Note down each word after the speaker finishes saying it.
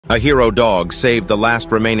A hero dog saved the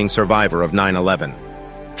last remaining survivor of 9/11.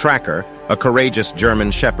 Trakr, a courageous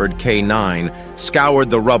German Shepherd K9, scoured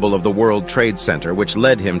the rubble of the World Trade Center, which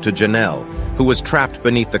led him to Janelle, who was trapped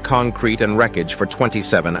beneath the concrete and wreckage for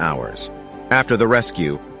 27 hours. After the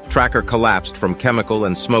rescue, Trakr collapsed from chemical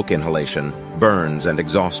and smoke inhalation, burns, and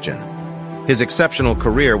exhaustion. His exceptional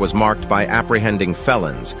career was marked by apprehending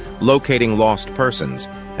felons, locating lost persons,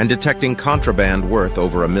 and detecting contraband worth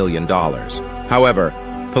over $1 million. However,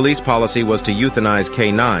 police policy was to euthanize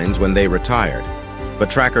K9s when they retired, but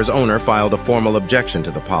Trakr's owner filed a formal objection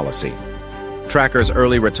to the policy. Trakr's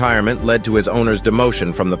early retirement led to his owner's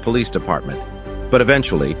demotion from the police department, but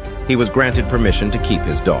eventually, he was granted permission to keep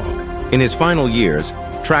his dog. In his final years,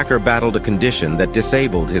 Trakr battled a condition that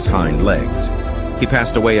disabled his hind legs. He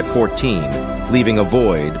passed away at 14, leaving a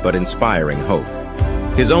void but inspiring hope.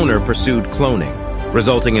 His owner pursued cloning,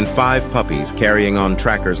 resulting in 5 puppies carrying on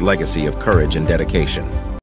Trakr's legacy of courage and dedication.